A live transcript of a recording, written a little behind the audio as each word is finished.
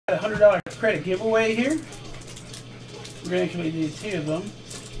A $100 credit giveaway here. We're going to actually do 2 of them.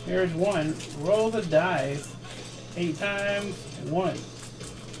 Here's one. Roll the dice 8 times. 1.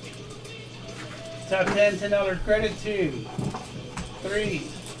 Top 10, $10 credit. 2, 3,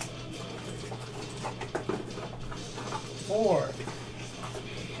 4,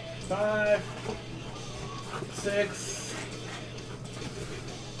 5, 6,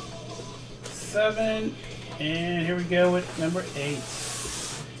 7, and here we go with number 8.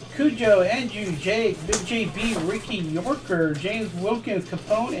 Cujo, Andrew, Jake, Big JB, Ricky Yorker, James Wilkins,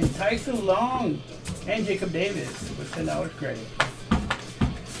 Capone, and Tyson Long, and Jacob Davis with $10 credit.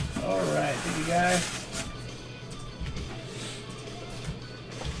 Alright, thank you guys.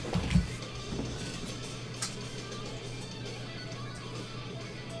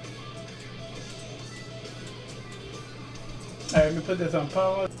 Alright, let me put this on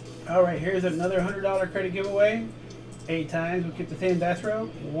pause. Alright, here's another $100 credit giveaway. 8 times. We'll keep the same dice roll.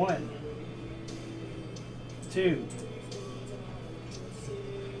 1, 2,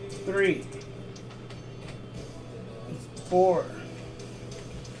 3, 4,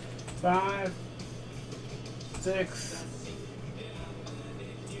 5, 6,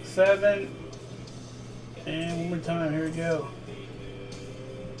 7, and one more time. Here we go.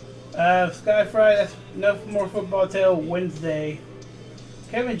 Sky Fry, that's no more football till Wednesday.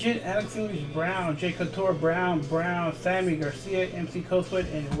 Kevin Jett, Alex English Brown, Jay Couture Brown, Sammy Garcia, MC Coastwood,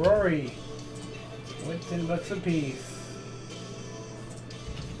 and Rory with $10 apiece.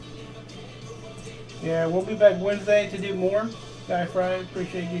 Yeah, we'll be back Wednesday to do more. Sky Fry,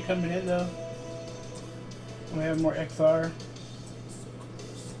 appreciate you coming in though. We have more XR.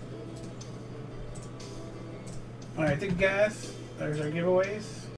 Alright, thank you guys. There's our giveaways.